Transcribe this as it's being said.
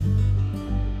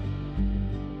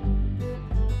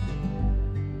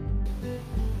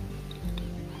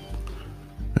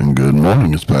Good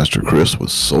morning, it's Pastor Chris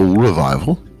with Soul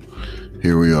Revival.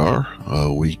 Here we are,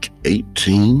 week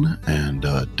 18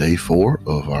 and day 4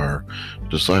 of our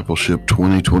Discipleship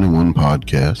 2021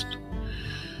 podcast.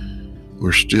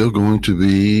 We're still going to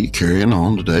be carrying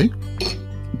on today.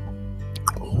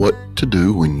 What to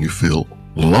do when you feel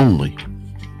lonely.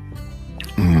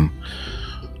 We're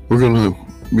going to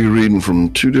be reading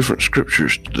from 2 different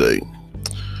scriptures today.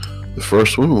 The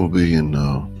first one will be in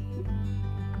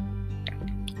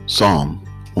Psalm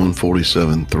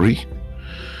 147:3,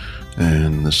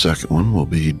 and the second one will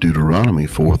be Deuteronomy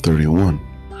 4:31.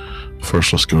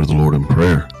 First, let's go to the Lord in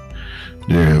prayer.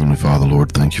 Dear Heavenly Father,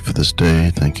 Lord, thank you for this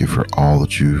day. Thank you for all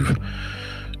that you've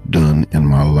done in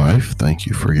my life. Thank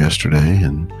you for yesterday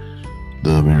and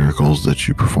the miracles that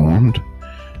you performed.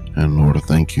 And Lord, I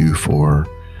thank you for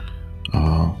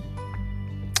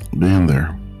being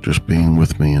there, just being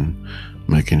with me and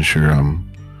making sure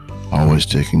I'm always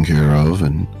taken care of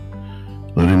and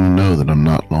letting me know that I'm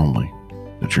not lonely,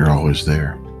 that you're always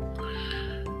there.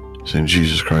 It's in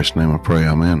Jesus Christ's name I pray,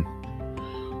 amen.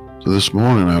 So this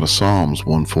morning out of Psalms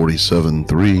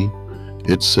 147:3,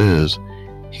 it says,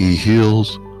 He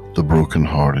heals the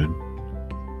brokenhearted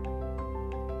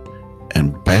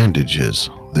and bandages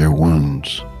their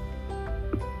wounds.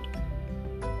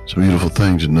 It's a beautiful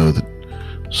thing to know that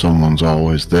someone's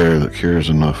always there that cares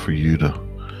enough for you to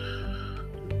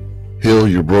heal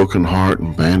your broken heart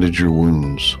and bandage your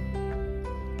wounds.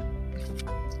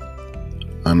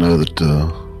 I know that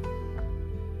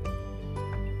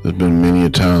there's been many a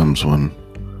times when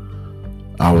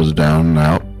I was down and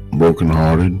out,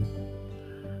 brokenhearted,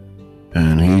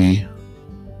 and he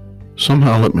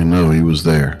somehow let me know he was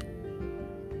there.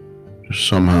 Just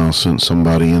somehow sent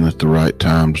somebody in at the right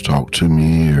time to talk to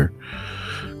me or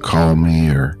call me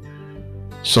or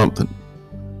something.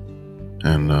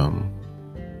 And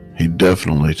he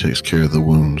definitely takes care of the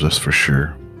wounds, that's for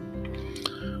sure.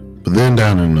 But then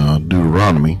down in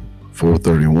Deuteronomy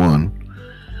 4:31,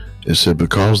 it said,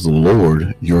 Because the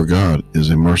Lord your God is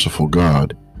a merciful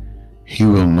God, he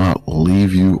will not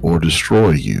leave you or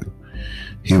destroy you.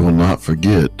 He will not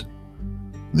forget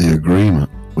the agreement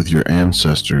with your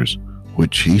ancestors,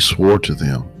 which he swore to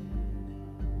them.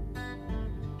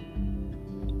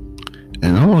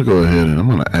 And I want to go ahead and I'm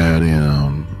going to add in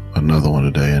another one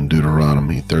today in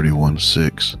Deuteronomy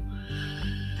 31:6.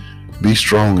 Be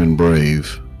strong and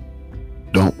brave.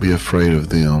 Don't be afraid of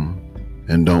them,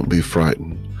 and don't be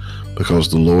frightened, because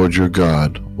the Lord your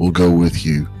God will go with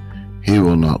you. He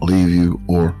will not leave you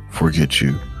or forget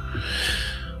you.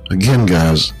 Again,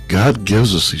 guys, God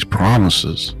gives us these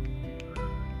promises.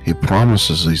 He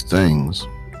promises these things.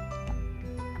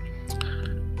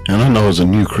 And I know as a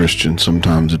new Christian,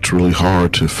 sometimes it's really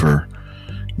hard to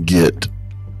forget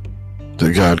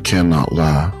that God cannot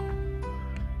lie.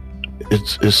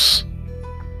 It's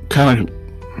kind of,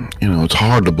 it's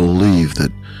hard to believe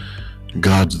that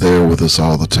God's there with us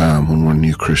all the time when we're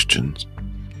new Christians.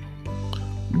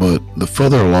 But the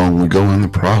further along we go in the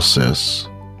process,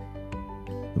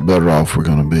 the better off we're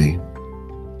going to be.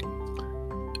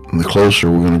 And the closer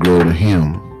we're going to grow to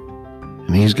Him.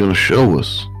 And He's going to show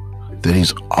us that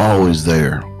He's always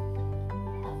there.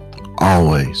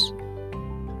 Always.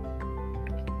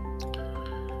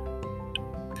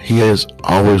 He is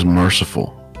always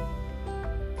merciful.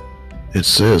 It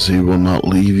says He will not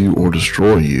leave you or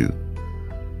destroy you.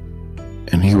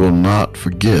 And He will not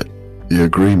forget the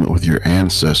agreement with your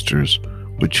ancestors,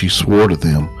 which He swore to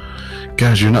them.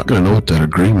 Guys, you're not going to know what that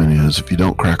agreement is if you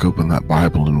don't crack open that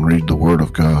Bible and read the Word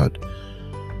of God.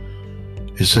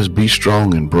 It says, be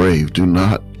strong and brave. Do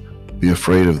not be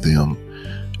afraid of them,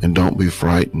 and don't be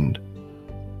frightened.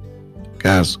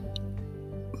 Guys,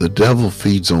 the devil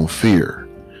feeds on fear.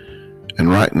 And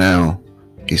right now,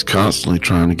 he's constantly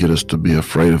trying to get us to be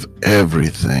afraid of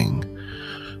everything.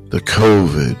 The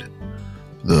COVID,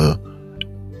 the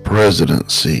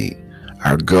presidency,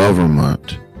 our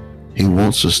government. He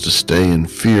wants us to stay in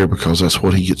fear because that's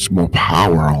what he gets more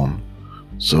power on.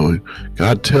 So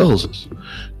God tells us,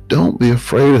 don't be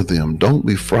afraid of them. Don't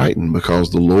be frightened, because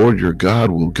the Lord your God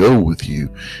will go with you.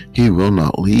 He will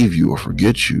not leave you or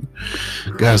forget you.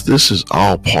 Guys, this is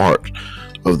all part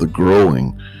of the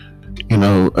growing.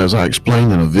 As I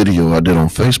explained in a video I did on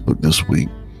Facebook this week,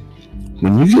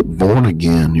 when you get born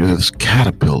again, you're this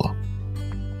caterpillar.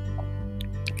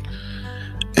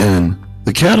 And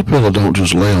the caterpillar don't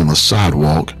just lay on the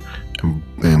sidewalk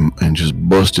and just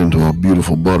bust into a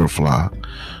beautiful butterfly.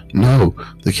 No,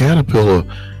 the caterpillar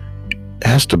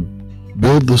has to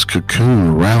build this cocoon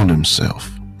around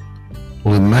himself.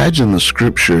 Well, imagine the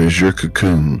scripture as your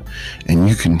cocoon, and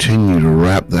you continue to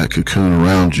wrap that cocoon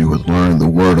around you with learning the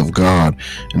Word of God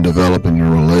and developing your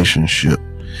relationship.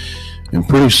 And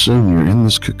pretty soon you're in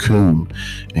this cocoon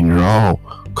and you're all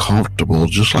comfortable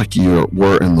just like you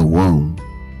were in the womb.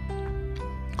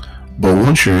 But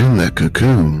once you're in that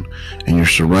cocoon and you're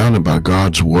surrounded by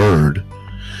God's Word,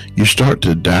 you start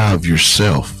to die of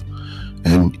yourself.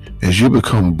 And as you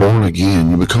become born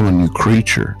again, you become a new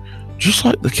creature, just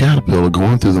like the caterpillar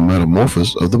going through the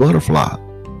metamorphosis of the butterfly.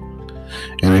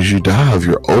 And as you die of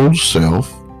your old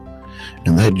self,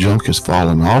 and that junk is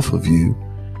falling off of you,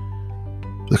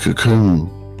 the cocoon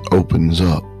opens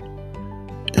up.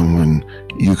 And when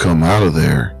you come out of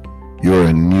there, you're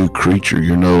a new creature.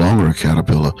 You're no longer a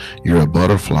caterpillar. You're a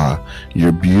butterfly.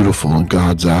 You're beautiful in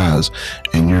God's eyes,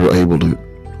 and you're able to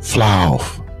fly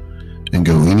off and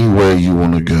go anywhere you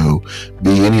want to go,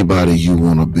 be anybody you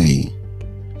want to be.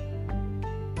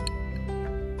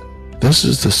 This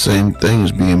is the same thing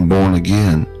as being born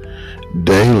again.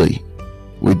 Daily,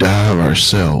 we die of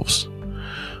ourselves.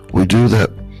 We do that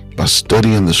by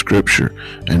studying the scripture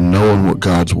and knowing what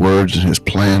God's words and his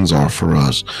plans are for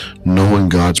us, knowing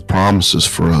God's promises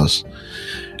for us.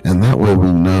 And that way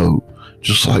we know,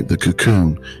 just like the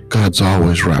cocoon, God's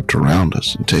always wrapped around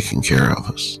us and taking care of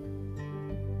us.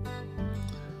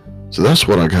 So that's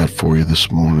what I got for you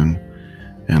this morning.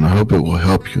 And I hope it will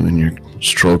help you in your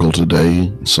struggle today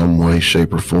in some way,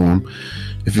 shape, or form.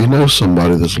 If you know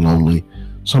somebody that's lonely,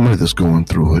 somebody that's going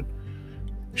through it,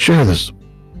 share this.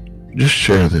 Just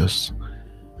share this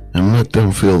and let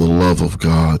them feel the love of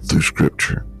God through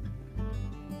Scripture.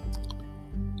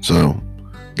 So,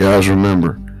 guys,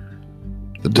 remember,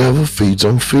 the devil feeds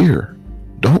on fear.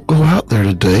 Don't go out there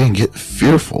today and get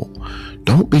fearful.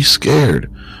 Don't be scared.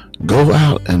 Go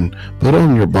out and put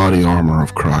on your body armor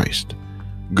of Christ.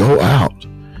 Go out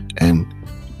and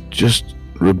just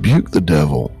rebuke the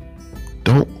devil.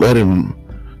 Don't let him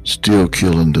steal,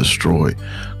 kill, and destroy.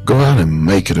 Go out and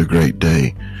make it a great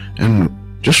day. And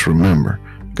just remember,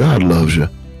 God loves you,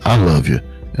 I love you,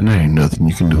 and there ain't nothing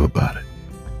you can do about it.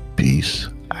 Peace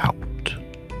out.